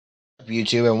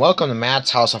YouTube, and welcome to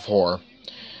Matt's House of Horror.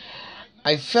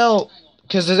 I felt,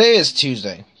 because today is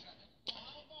Tuesday,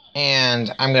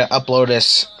 and I'm going to upload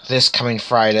this coming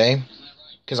Friday,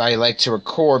 because I like to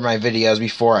record my videos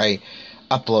before I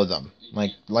upload them.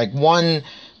 Maybe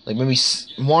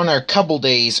one or a couple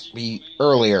days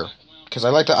earlier, because I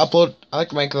like to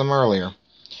make them earlier.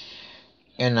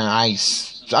 And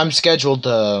I'm scheduled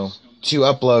to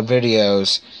upload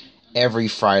videos every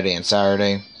Friday and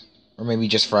Saturday, or maybe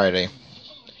just Friday.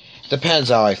 Depends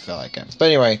how I feel like it. But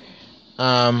anyway,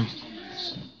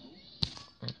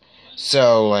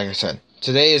 so like I said,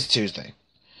 today is Tuesday.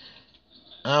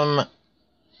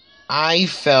 I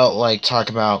felt like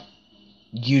talking about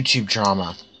YouTube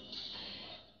drama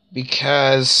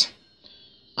because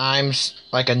I'm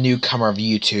like a newcomer of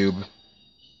YouTube.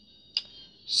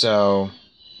 So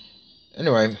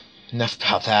anyway, enough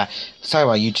about that. Let's talk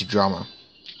about YouTube drama.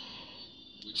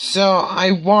 So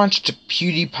I watched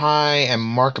PewDiePie and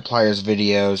Markiplier's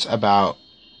videos about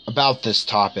this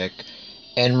topic,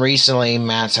 and recently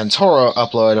Matt Santoro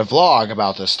uploaded a vlog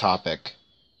about this topic.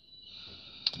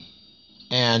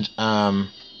 And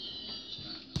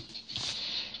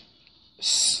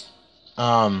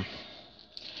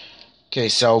okay,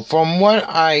 so from what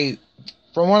I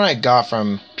got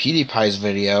from PewDiePie's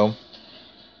video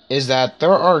is that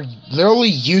there are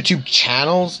literally YouTube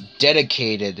channels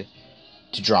dedicated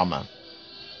to drama.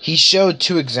 He showed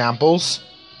 2 examples,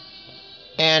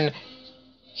 and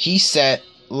he said,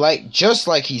 just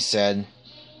like he said,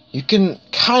 you can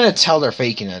kind of tell they're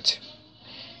faking it.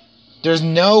 There's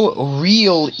no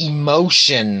real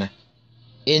emotion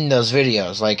in those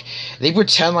videos. Like, they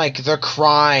pretend like they're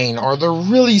crying or they're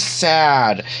really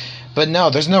sad, but no,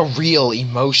 there's no real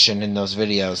emotion in those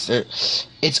videos.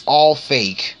 It's all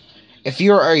fake. If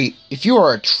you are a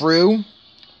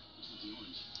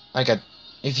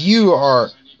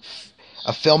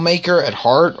filmmaker at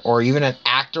heart, or even an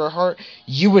actor at heart,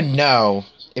 you would know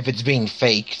if it's being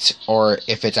faked or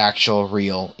if it's actual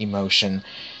real emotion.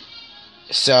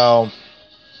 So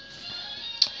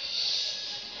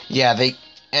yeah,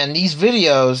 these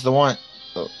videos, the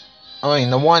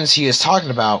ones he was talking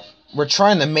about, were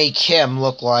trying to make him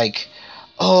look like,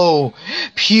 oh,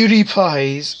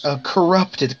 PewDiePie's a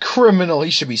corrupted criminal,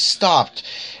 he should be stopped.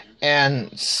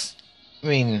 And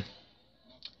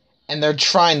they're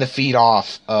trying to feed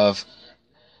off of,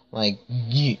 like,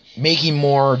 making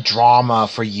more drama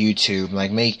for YouTube.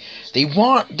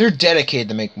 They're dedicated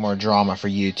to make more drama for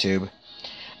YouTube.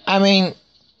 I mean,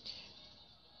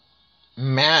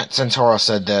 Matt Santoro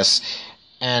said this,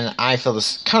 and I feel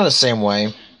this kind of the same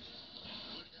way.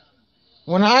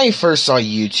 When I first saw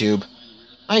YouTube,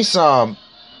 I saw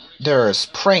there was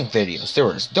prank videos, there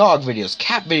was dog videos,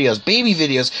 cat videos, baby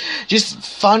videos, just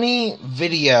funny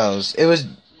videos. It was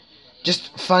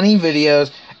just funny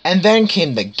videos, and then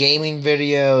came the gaming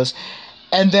videos,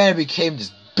 and then it became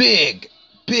this big,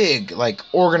 like,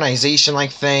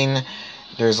 organization-like thing.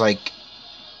 There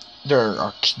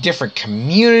are different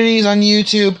communities on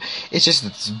YouTube. It's just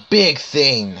this big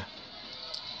thing.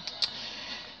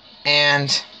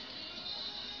 And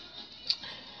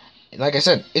like I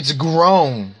said, it's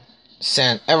grown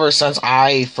ever since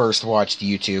I first watched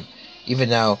YouTube. Even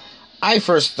though I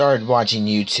first started watching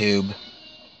YouTube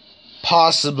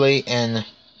possibly in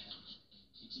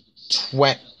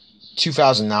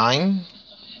 2009,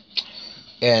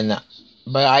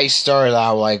 but I started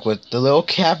out like with the little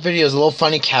cat videos, little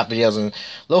funny cat videos, and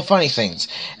little funny things,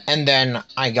 and then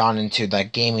I got into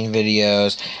like gaming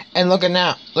videos. And look at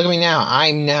me now.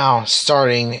 I'm now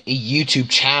starting a YouTube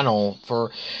channel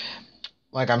for,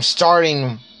 like, I'm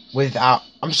starting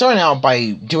out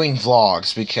by doing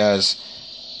vlogs, because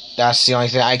that's the only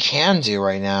thing I can do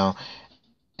right now.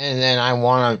 And then I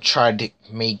want to try to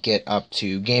make it up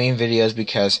to gaming videos,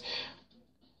 because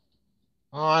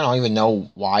I don't even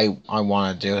know why I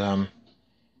want to do them.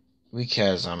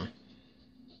 Because, I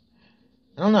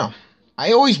don't know.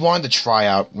 I always wanted to try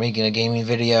out making a gaming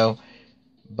video,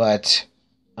 but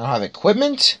I don't have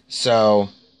equipment, so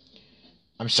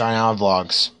I'm starting out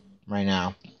vlogs right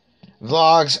now.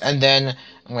 Vlogs, and then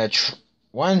I'm going to,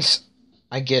 once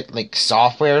I get, like,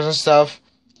 softwares and stuff,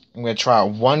 I'm going to try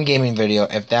out one gaming video.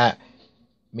 If that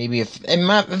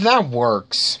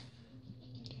works,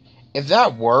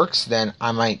 then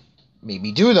I might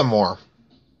maybe do them more.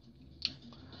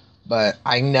 But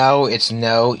I know it's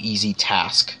no easy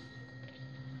task.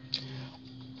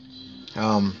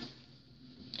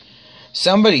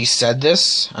 Somebody said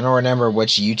this, I don't remember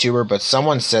which YouTuber, but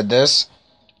someone said this,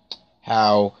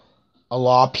 how a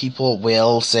lot of people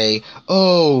will say,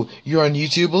 "Oh, you're on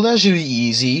YouTube? Well, that should be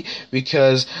easy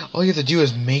because all you have to do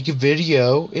is make a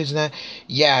video, isn't that?"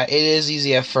 Yeah, it is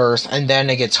easy at first, and then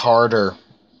it gets harder.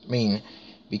 I mean,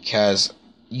 because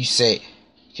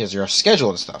you're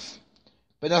scheduled and stuff.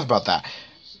 But enough about that.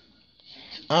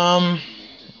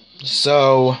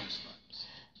 So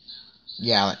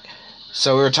yeah,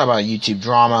 so we were talking about YouTube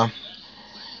drama.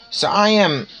 So I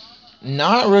am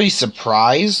not really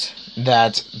surprised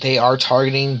that they are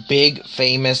targeting big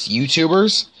famous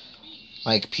YouTubers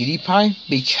like PewDiePie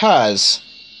because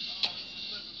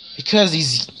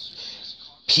these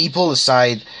people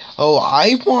decide, "Oh,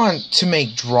 I want to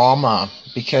make drama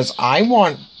because I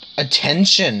want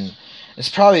attention." It's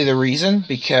probably the reason,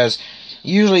 because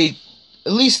usually,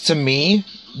 at least to me,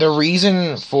 the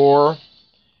reason for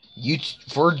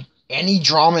any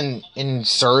drama in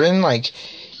certain, like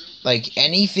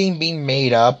anything being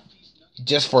made up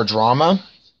just for drama,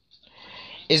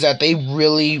 is that they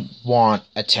really want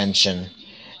attention.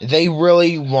 They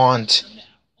really want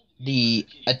the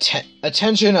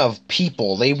attention of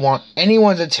people. They want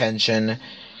anyone's attention,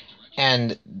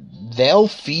 and they'll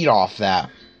feed off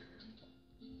that.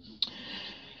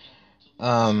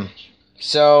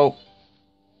 So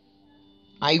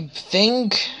I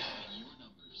think,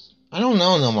 I don't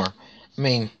know no more. I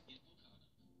mean,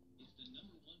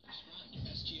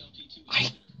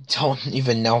 I don't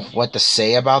even know what to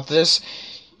say about this.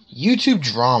 YouTube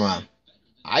drama,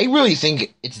 I really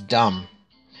think it's dumb.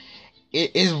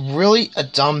 It is really a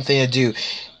dumb thing to do.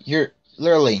 You're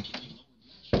literally,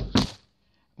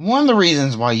 one of the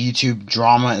reasons why YouTube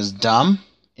drama is dumb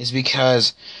is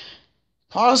because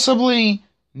possibly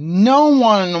no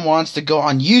one wants to go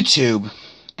on YouTube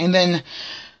and then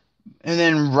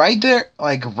right there,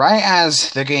 like right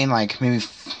as they're getting like maybe,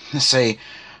 let's say,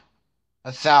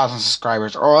 1,000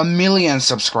 subscribers or 1,000,000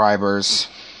 subscribers,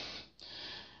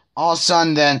 all of a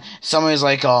sudden then somebody's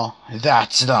like, "Oh,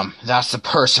 that's them. That's the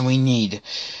person we need.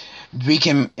 We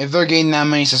can, if they're getting that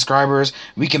many subscribers,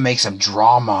 we can make some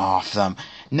drama off them."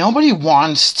 Nobody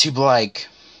wants to like,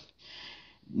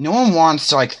 no one wants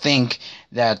to like think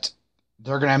that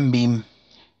they're gonna be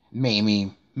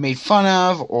maybe made fun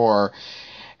of or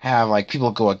have like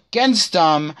people go against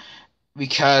them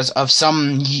because of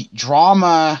some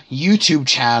drama YouTube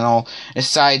channel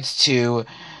decides to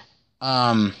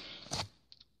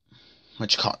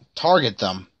target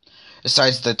them.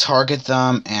 Decides to target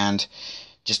them and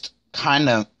just kind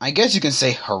of, I guess you can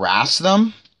say, harass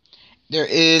them. There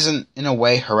is in a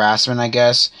way harassment, I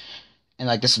guess. And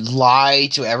like just lie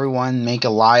to everyone, make a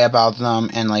lie about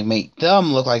them, and like make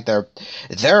them look like they're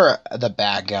the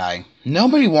bad guy.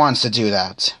 Nobody wants to do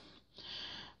that.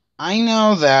 I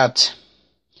know that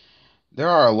there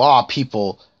are a lot of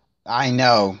people I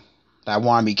know that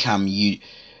want to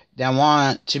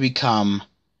become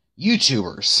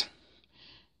YouTubers,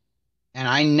 and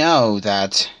I know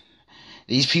that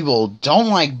these people don't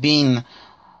like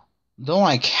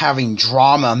having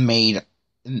drama made.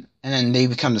 And then they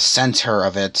become the center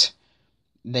of it.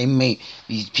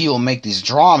 These people make these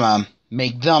drama,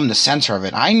 make them the center of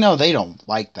it. I know they don't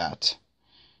like that.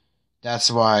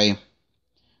 That's why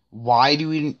do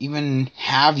we even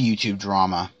have YouTube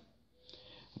drama?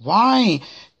 Why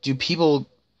do people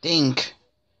think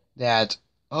that,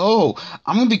 "Oh,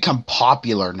 I'm going to become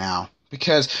popular now"?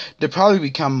 Because they probably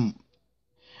become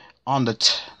on the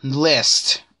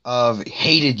list of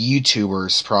hated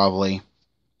YouTubers, probably.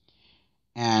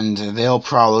 And they'll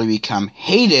probably become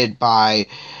hated by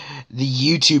the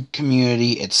YouTube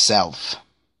community itself.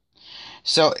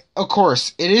 So, of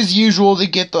course, it is usual to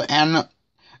get the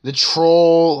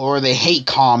troll or the hate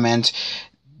comment.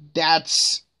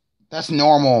 That's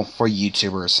normal for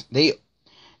YouTubers.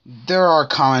 There are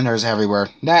commenters everywhere.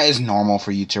 That is normal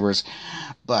for YouTubers.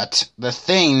 But the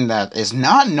thing that is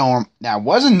not that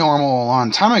wasn't normal a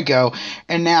long time ago,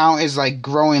 and now is like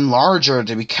growing larger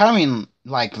to becoming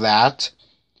like that,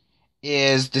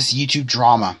 is this YouTube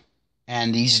drama.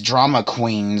 And these drama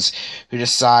queens who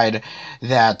decide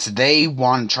that they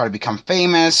want to try to become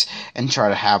famous and try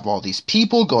to have all these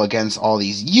people go against all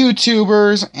these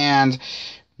YouTubers and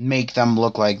make them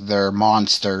look like they're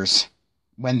monsters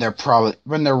when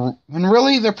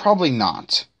really they're probably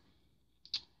not.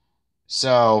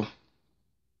 So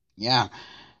yeah,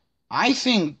 I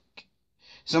think,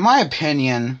 so my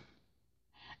opinion,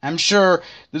 I'm sure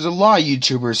there's a lot of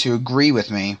YouTubers who agree with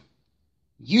me.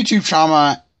 YouTube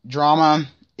drama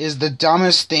is the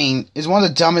dumbest thing, is one of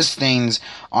the dumbest things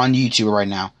on YouTube right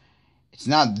now. It's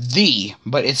not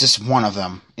but it's just one of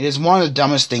them. It is one of the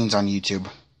dumbest things on YouTube.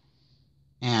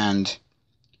 And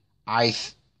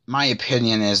my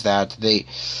opinion is that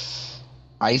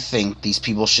I think these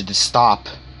people should just stop.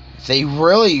 If they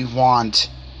really want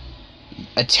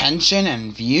attention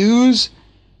and views,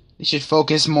 they should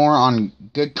focus more on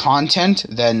good content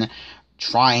than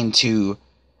trying to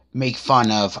make fun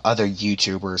of other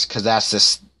YouTubers, because that's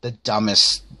just the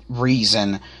dumbest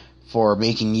reason for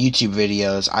making YouTube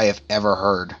videos I have ever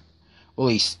heard. At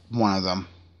least one of them.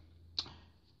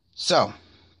 So,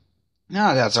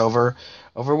 now that's over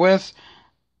with.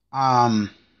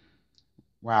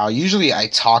 Wow, usually I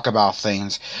talk about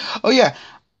things. Oh yeah,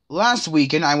 last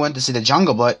weekend I went to see the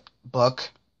Jungle Book.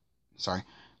 Sorry,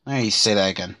 let me say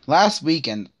that again. Last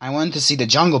weekend I went to see the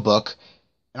Jungle Book,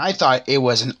 and I thought it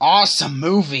was an awesome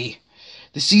movie.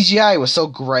 The CGI was so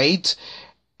great,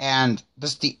 and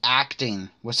just the acting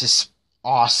was just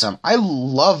awesome. I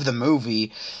love the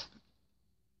movie.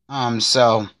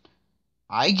 So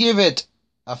I give it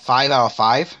a 5 out of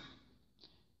 5.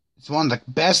 It's one of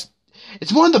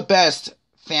the best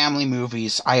family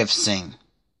movies I have seen.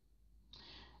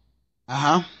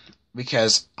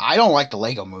 Because I don't like the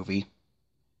Lego Movie.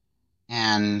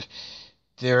 And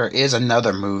there is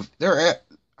another movie.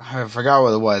 I forgot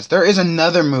what it was. There is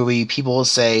another movie people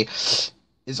say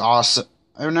is awesome.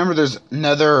 I remember there's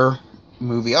another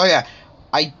movie. Oh yeah,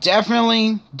 I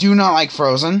definitely do not like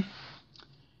Frozen.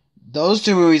 Those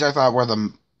two movies I thought were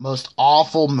the most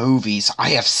awful movies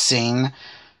I have seen.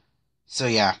 So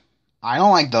yeah, I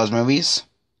don't like those movies.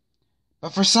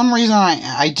 But for some reason,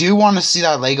 I do want to see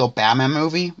that Lego Batman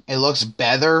movie. It looks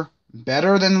better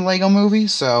than the Lego movie,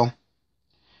 so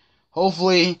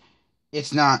hopefully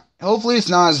it's not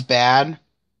as bad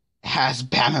as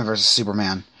Batman vs.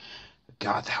 Superman.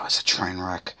 God, that was a train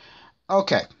wreck.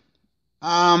 Okay.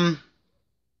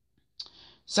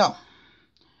 So,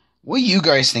 what do you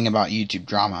guys think about YouTube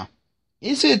drama?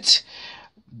 Is it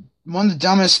one of the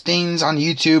dumbest things on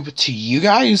YouTube to you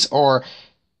guys, or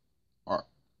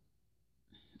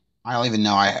I don't even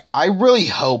know. I really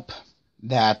hope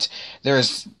that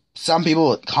there's some people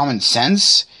with common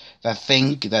sense that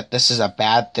think that this is a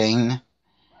bad thing,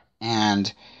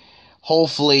 and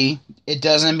hopefully it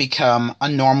doesn't become a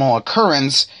normal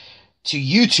occurrence to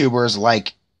YouTubers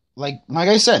like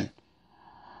I said.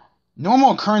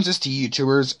 Normal occurrences to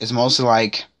YouTubers is mostly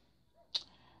like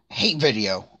hate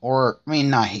video, or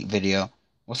not hate video.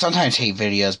 Well, sometimes hate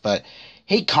videos, but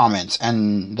hate comments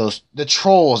and the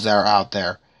trolls that are out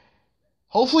there.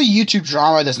 Hopefully YouTube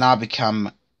drama does not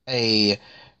become a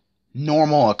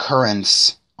normal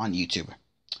occurrence on YouTube.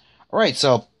 Alright,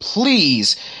 so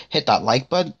please hit that like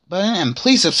button and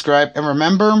please subscribe. And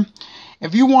remember,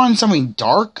 if you want something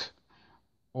dark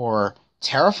or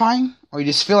terrifying, or you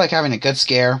just feel like having a good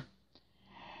scare,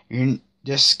 you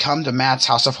just come to Matt's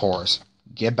House of Horrors.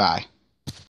 Goodbye.